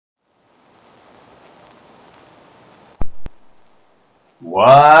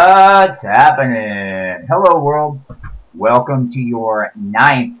What's happening? Hello world. Welcome to your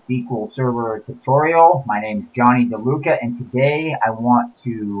 9th SQL Server tutorial. My name is Johnny DeLuca, and today I want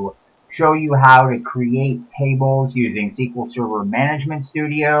to show you how to create tables using SQL Server Management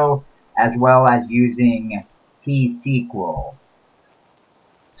Studio as well as using T-SQL.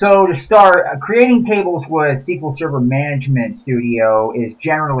 So to start, creating tables with SQL Server Management Studio is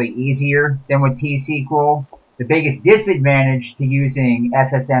generally easier than with T-SQL. The biggest disadvantage to using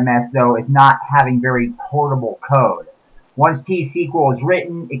SSMS, though, is not having very portable code. Once T-SQL is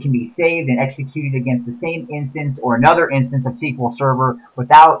written, it can be saved and executed against the same instance or another instance of SQL Server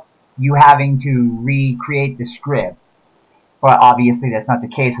without you having to recreate the script. But obviously that's not the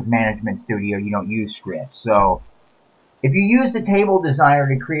case with Management Studio. You don't use scripts. So if you use the table designer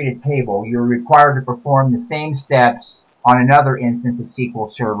to create a table, you're required to perform the same steps on another instance of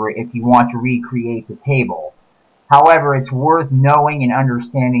SQL Server if you want to recreate the table. However, it's worth knowing and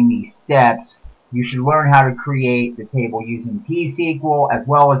understanding these steps. You should learn how to create the table using T-SQL as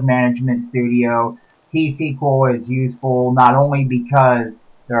well as Management Studio. T-SQL is useful not only because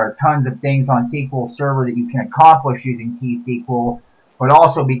there are tons of things on SQL Server that you can accomplish using T-SQL, but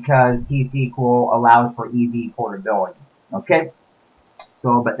also because T-SQL allows for easy portability. Okay?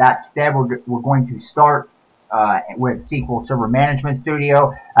 So, but that said, we're going to start with SQL Server Management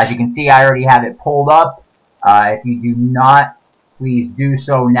Studio. As you can see, I already have it pulled up. If you do not, please do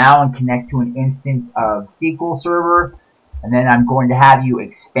so now and connect to an instance of SQL Server. And then I'm going to have you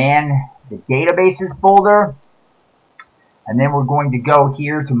expand the databases folder. And then we're going to go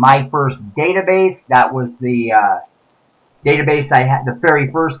here to my first database. That was the database I had, the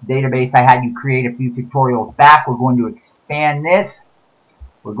very first database I had you create a few tutorials back. We're going to expand this.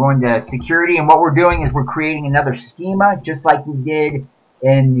 We're going to security, and what we're doing is we're creating another schema, just like we did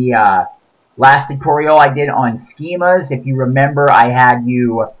in the last tutorial I did on schemas. If you remember, I had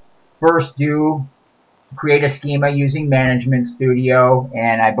you first create a schema using Management Studio,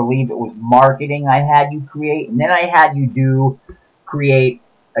 and I believe it was marketing I had you create, and then I had you create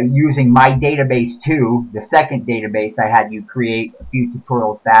using my database 2, the second database I had you create a few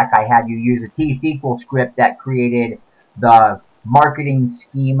tutorials back. I had you use a T-SQL script that created the marketing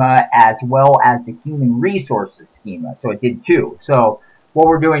schema as well as the human resources schema. So it did two. So what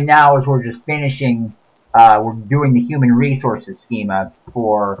we're doing now is we're just finishing, we're doing the human resources schema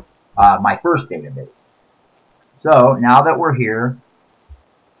for my first database. So now that we're here,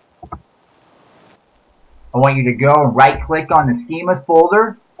 I want you to go and right click on the schemas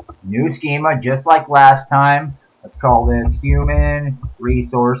folder, new schema, just like last time. Let's call this human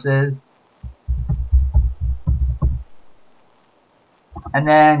resources. And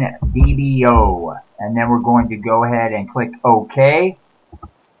then DBO. And then we're going to go ahead and click OK.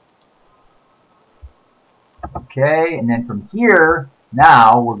 Okay, and then from here,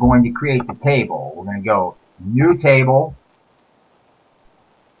 now we're going to create the table. We're going to go new table.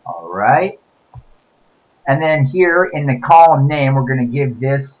 Alright. And then here in the column name, we're going to give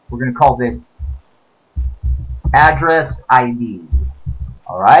this, we're going to call this address ID.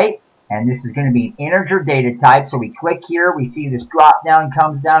 Alright. And this is going to be an integer data type. So we click here, we see this drop down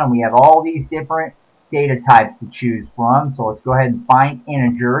comes down, and we have all these different data types to choose from. So let's go ahead and find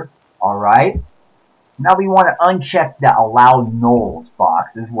integer. Alright. Now we want to uncheck the allow nulls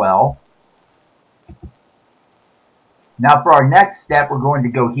box as well. Now for our next step, we're going to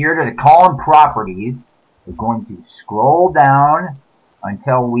go here to the column properties. We're going to scroll down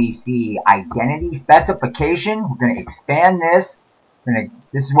until we see identity specification. We're going to expand this.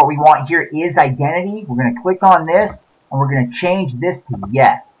 This is what we want here is identity. We're going to click on this, and we're going to change this to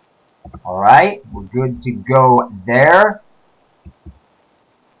yes. Alright, we're good to go there.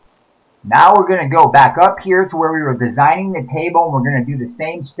 Now we're going to go back up here to where we were designing the table, and we're going to do the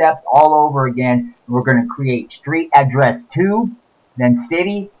same steps all over again. We're going to create street address 2, then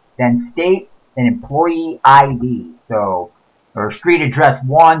city, then state, then employee ID. So, or street address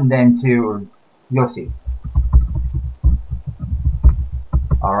 1, then 2, or you'll see.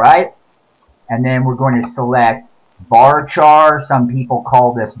 Alright, and then we're going to select varchar. Some people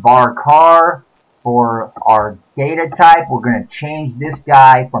call this varchar. For our data type, we're going to change this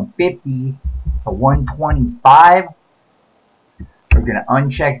guy from 50 to 125. We're going to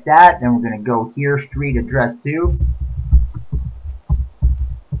uncheck that. Then we're going to go here, street address 2.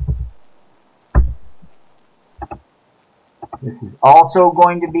 This is also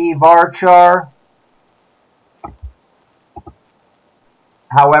going to be varchar.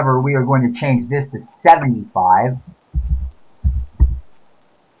 However, we are going to change this to 75.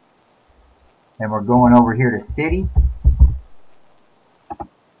 And we're going over here to city.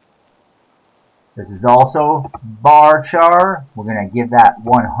 This is also varchar. We're going to give that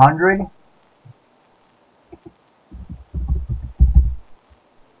 100.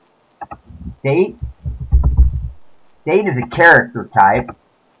 State. State is a character type.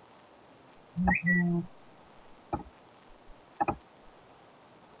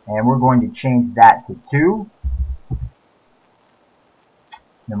 And we're going to change that to 2.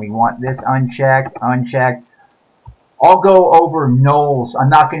 Then we want this unchecked, unchecked. I'll go over nulls. I'm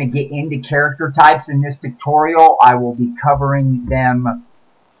not going to get into character types in this tutorial. I will be covering them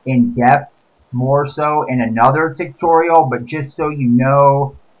in depth more so in another tutorial, but just so you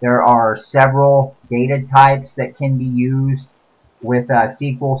know, there are several data types that can be used with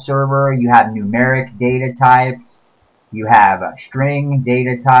SQL Server. You have numeric data types, you have string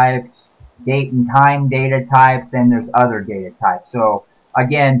data types, date and time data types, and there's other data types. So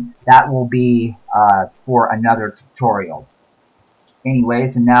again, that will be for another tutorial.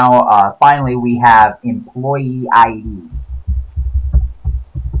 Anyways, and now finally we have employee ID.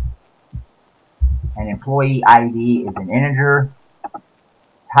 An employee ID is an integer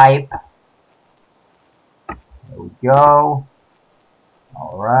type. There we go.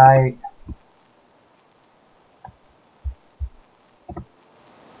 Alright.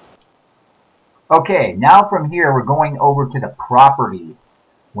 Okay, now from here we're going over to the properties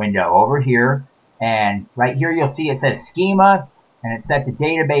window over here. And right here you'll see it says schema and it sets the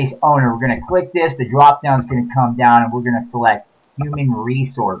database owner. We're going to click this, the drop down is going to come down and we're going to select human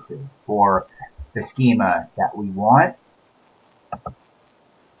resources for the schema that we want.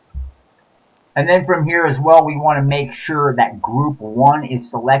 And then from here as well, we want to make sure that group 1 is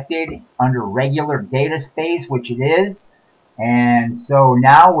selected under regular data space, which it is. And so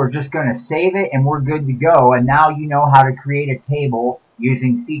now we're just going to save it and we're good to go. And now you know how to create a table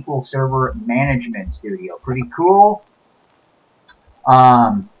using SQL Server Management Studio. Pretty cool.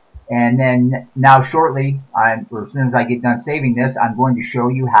 And then now shortly, or as soon as I get done saving this, I'm going to show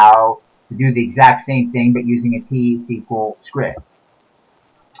you how to do the exact same thing but using a T-SQL script.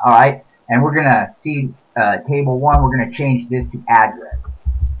 Alright, and we're going to see table 1, we're going to change this to address.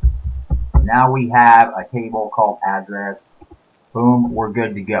 So now we have a table called address. Boom, we're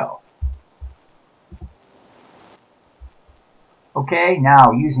good to go. Okay,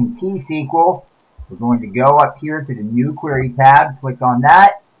 now using T-SQL, we're going to go up here to the New Query tab, click on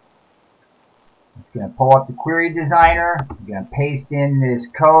that. It's going to pull up the Query Designer. I'm going to paste in this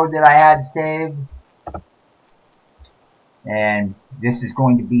code that I had saved. And this is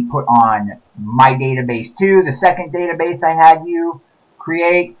going to be put on my database 2, the second database I had you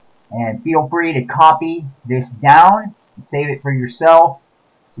create. And feel free to copy this down and save it for yourself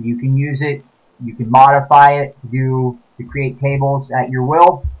so you can use it. You can modify it to create tables at your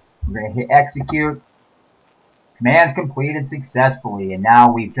will. We're going to hit execute. Command's completed successfully, and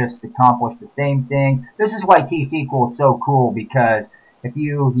now we've just accomplished the same thing. This is why T-SQL is so cool, because if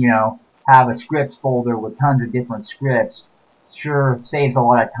you have a scripts folder with tons of different scripts, sure saves a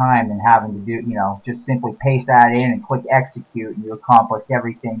lot of time than having to do, just simply paste that in and click execute, and you accomplished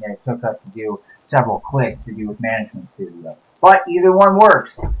everything that it took us to do several clicks to do with Management Studio. But either one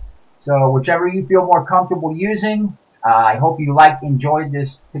works. So whichever you feel more comfortable using, I hope you enjoyed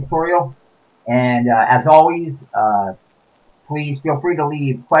this tutorial. And as always, please feel free to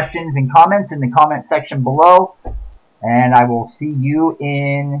leave questions and comments in the comment section below. And I will see you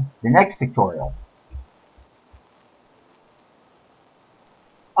in the next tutorial.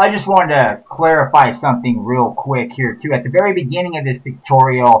 I just wanted to clarify something real quick here too. At the very beginning of this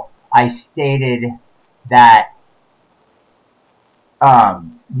tutorial, I stated that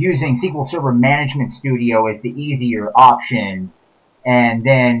using SQL Server Management Studio is the easier option. And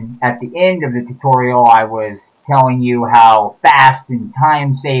then at the end of the tutorial, I was telling you how fast and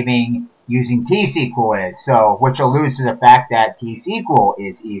time-saving using T-SQL is. So, which alludes to the fact that T-SQL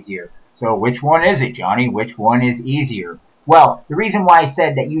is easier. So, which one is it, Johnny? Which one is easier? Well, the reason why I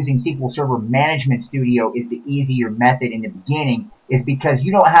said that using SQL Server Management Studio is the easier method in the beginning is because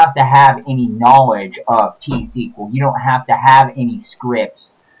you don't have to have any knowledge of T-SQL. You don't have to have any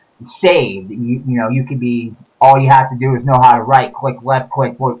scripts saved. You could be, all you have to do is know how to right click, left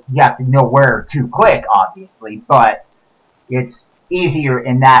click. Well, you have to know where to click, obviously, but it's easier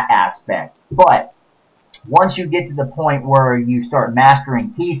in that aspect. But once you get to the point where you start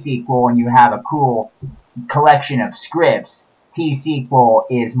mastering T-SQL and you have a cool collection of scripts, T-SQL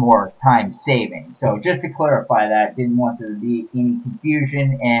is more time saving. So just to clarify that, didn't want there to be any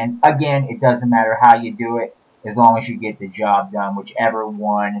confusion. And again, it doesn't matter how you do it, as long as you get the job done, whichever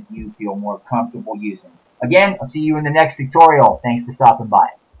one you feel more comfortable using. Again, I'll see you in the next tutorial. Thanks for stopping by.